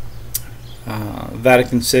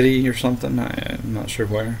Vatican City or something. I'm not sure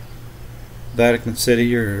where. Vatican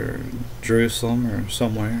City or Jerusalem or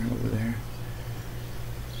somewhere over there.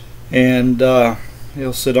 And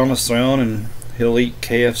he'll sit on his throne and he'll eat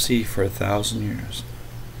KFC for 1,000 years.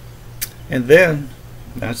 And then,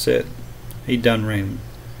 that's it. He's done reigning.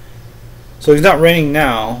 So he's not reigning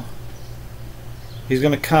now. He's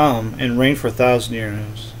going to come and reign for 1,000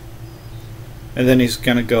 years. And then he's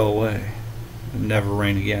going to go away and never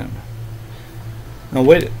reign again.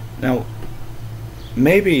 Now,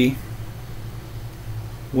 maybe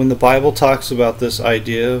when the Bible talks about this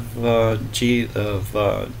idea of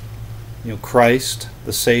Christ,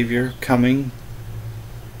 the Savior, coming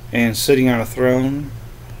and sitting on a throne,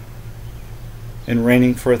 and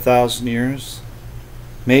reigning for 1,000 years.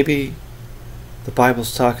 Maybe the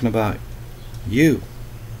Bible's talking about you.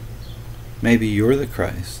 Maybe you're the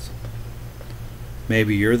Christ.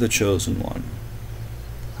 Maybe you're the chosen one.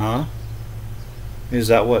 Huh? Is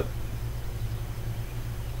that what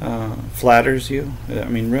flatters you? I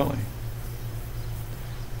mean, really?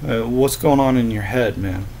 What's going on in your head,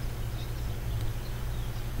 man?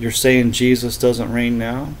 You're saying Jesus doesn't reign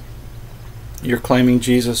now? You're claiming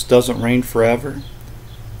Jesus doesn't reign forever?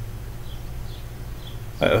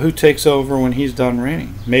 Who takes over when he's done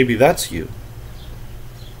reigning? Maybe that's you.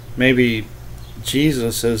 Maybe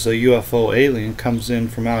Jesus, as a UFO alien, comes in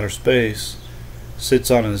from outer space,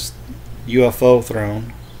 sits on his UFO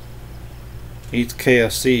throne, eats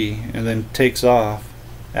KFC, and then takes off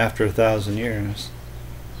after 1,000 years.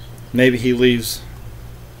 Maybe he leaves,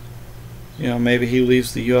 maybe he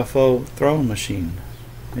leaves the UFO throne machine,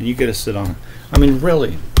 and you get to sit on it. I mean,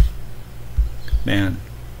 really, man,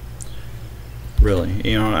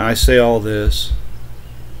 really. I say all this.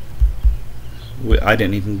 I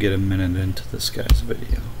didn't even get a minute into this guy's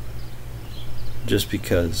video, just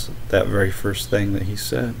because that very first thing that he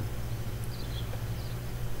said.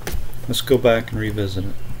 Let's go back and revisit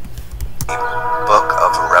it. Book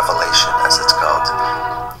of Revelation, as it's called.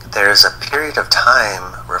 There is a period of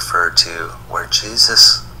time referred to where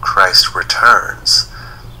Jesus Christ returns,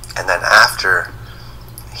 and then after,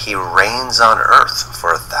 he reigns on earth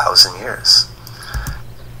for 1,000 years.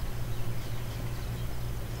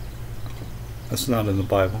 That's not in the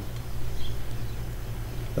Bible.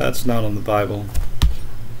 That's not in the Bible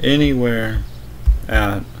anywhere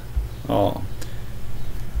at all.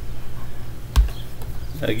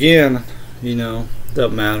 Again,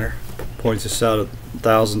 doesn't matter. Point this out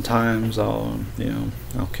 1,000 times. I'll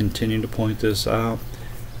continue to point this out.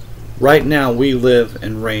 Right now, we live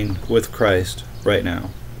and reign with Christ. Right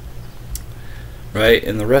now. Right?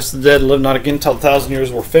 And the rest of the dead live not again until 1,000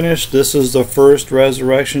 years were finished. This is the first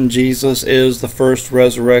resurrection. Jesus is the first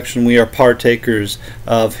resurrection. We are partakers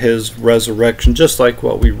of his resurrection, just like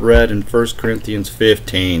what we read in 1 Corinthians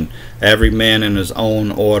 15. Every man in his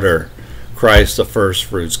own order. Christ the first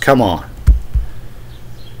fruits. Come on.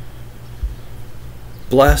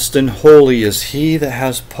 Blessed and holy is he that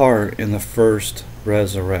has part in the first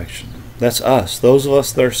resurrection. That's us. Those of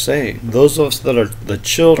us that are saved. Those of us that are the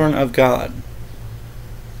children of God.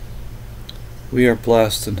 We are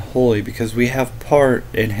blessed and holy because we have part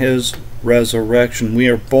in his resurrection. We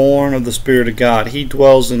are born of the Spirit of God. He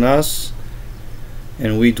dwells in us,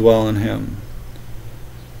 and we dwell in him.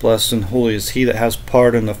 Blessed and holy is he that has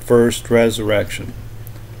part in the first resurrection.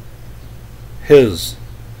 His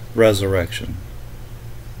resurrection.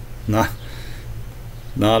 Not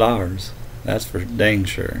ours. That's for dang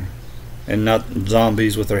sure. And not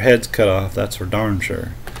zombies with their heads cut off. That's for darn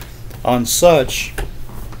sure. On such,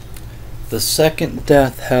 the second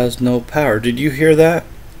death has no power. Did you hear that?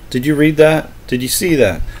 Did you read that? Did you see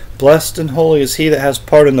that? Blessed and holy is he that has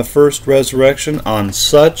part in the first resurrection. On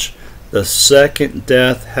such, the second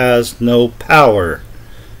death has no power.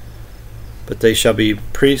 But they shall be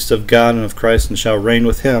priests of God and of Christ, and shall reign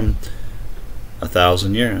with him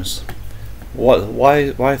 1,000 years.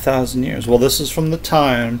 Why 1,000 years? Well, this is from the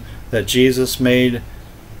time that Jesus made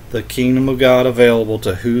the kingdom of God available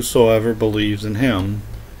to whosoever believes in him,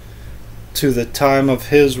 to the time of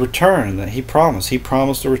his return that he promised. He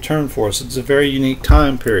promised a return for us. It's a very unique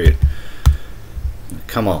time period.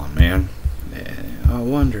 Come on, man. I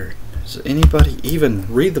wonder, does anybody even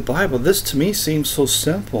read the Bible? This to me seems so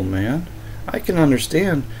simple, man. I can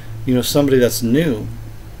understand, somebody that's new.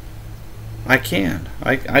 I can.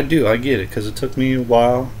 I do. I get it, because it took me a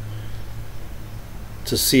while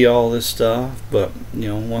to see all this stuff. But,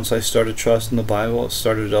 once I started trusting the Bible, it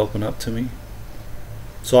started to open up to me.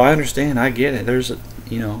 So I understand. I get it. There's a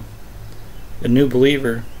new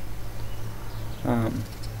believer.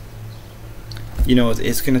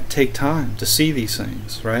 It's going to take time to see these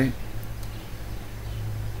things, right?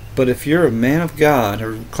 But if you're a man of God,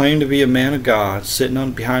 or claim to be a man of God,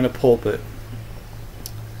 sitting behind a pulpit,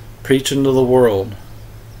 preaching to the world,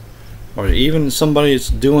 or even somebody that's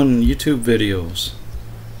doing YouTube videos,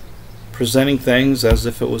 presenting things as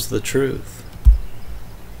if it was the truth.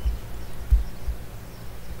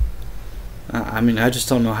 I just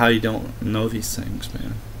don't know how you don't know these things,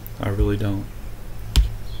 man. I really don't.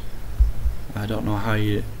 I don't know how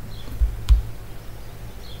you...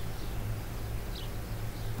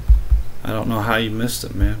 I don't know how you missed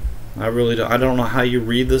it, man. I really don't. I don't know how you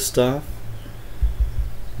read this stuff,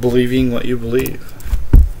 believing what you believe.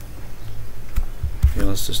 Here,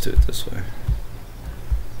 let's just do it this way.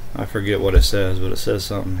 I forget what it says, but it says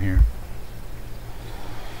something here.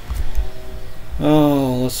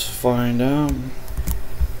 Oh, let's find out.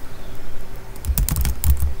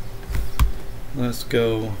 Let's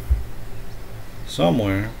go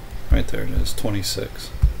somewhere. Right there it is, 26.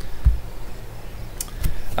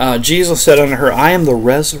 Jesus said unto her, I am the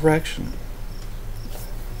resurrection.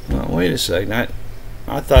 Well, wait a second.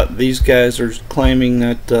 I thought these guys are claiming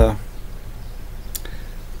that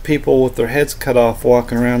people with their heads cut off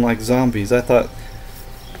walking around like zombies. I thought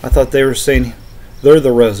they were saying they're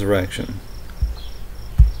the resurrection.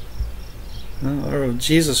 No,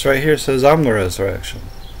 Jesus right here says I'm the resurrection.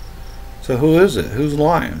 So who is it? Who's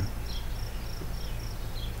lying?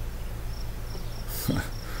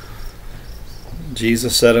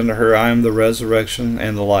 Jesus said unto her, I am the resurrection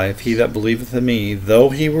and the life. He that believeth in me, though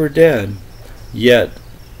he were dead, yet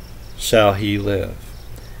shall he live.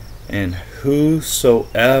 And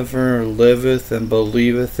whosoever liveth and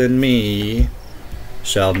believeth in me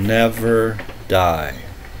shall never die.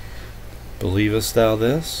 Believest thou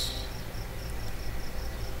this?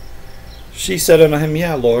 She said unto him,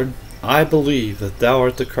 Yea, Lord, I believe that thou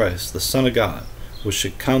art the Christ, the Son of God, which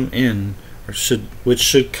should come into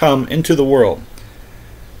the world.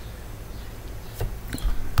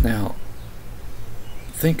 Now,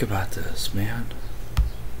 think about this, man.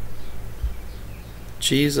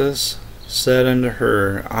 Jesus said unto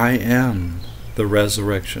her, I am the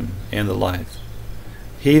resurrection and the life.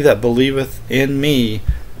 He that believeth in me,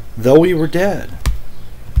 though he were dead,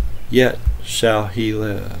 yet shall he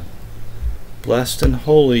live. Blessed and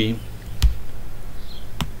holy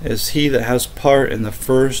is he that has part in the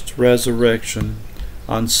first resurrection.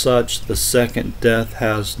 On such the second death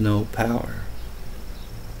has no power.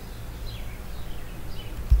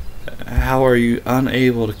 How are you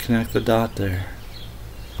unable to connect the dot there?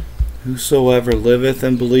 Whosoever liveth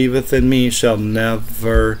and believeth in me shall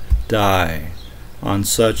never die. On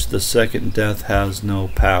such the second death has no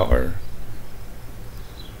power.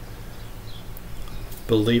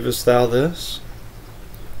 Believest thou this?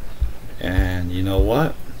 And you know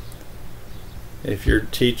what? If you're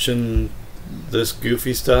teaching this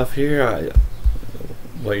goofy stuff here,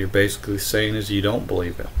 what you're basically saying is you don't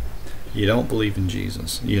believe it. You don't believe in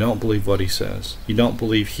Jesus. You don't believe what he says. You don't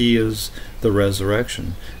believe he is the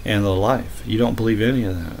resurrection and the life. You don't believe any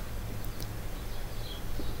of that.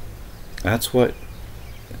 That's what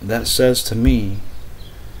that says to me.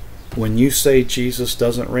 When you say Jesus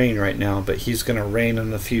doesn't reign right now, but he's going to reign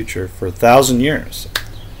in the future for 1,000 years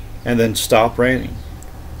and then stop reigning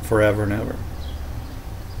forever and ever.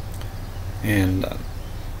 And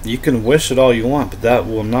you can wish it all you want, but that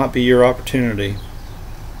will not be your opportunity.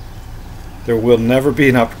 There will never be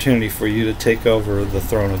an opportunity for you to take over the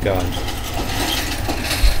throne of God.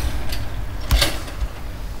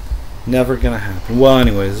 Never gonna happen. Well,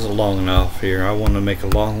 anyways, this is long enough here. I want to make a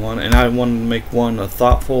long one, and I wanted to make a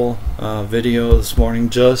thoughtful video this morning,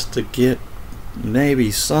 just to get maybe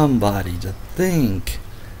somebody to think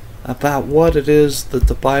about what it is that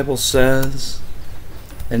the Bible says,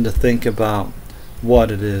 and to think about what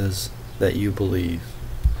it is that you believe.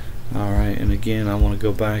 Alright, and again, I want to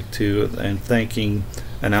go back to and thanking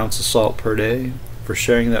An Ounce of Salt Per Day for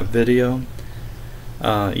sharing that video.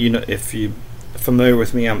 You know, if you're familiar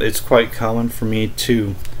with me, it's quite common for me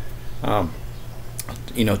to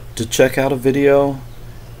you know, to check out a video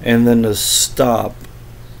and then to stop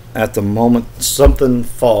at the moment something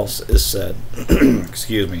false is said.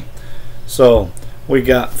 Excuse me. So we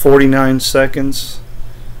got 49 seconds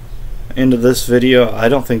into this video. I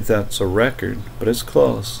don't think that's a record, but it's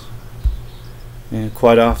close. And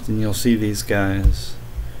quite often you'll see these guys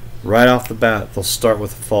right off the bat, they'll start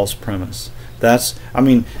with a false premise. I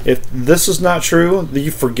mean, if this is not true,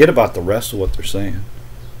 you forget about the rest of what they're saying.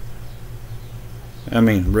 I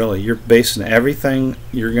mean, really, you're basing everything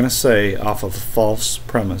you're going to say off of a false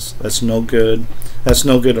premise. That's no good. That's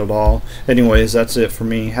no good at all. Anyways, that's it for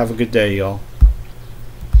me. Have a good day, y'all.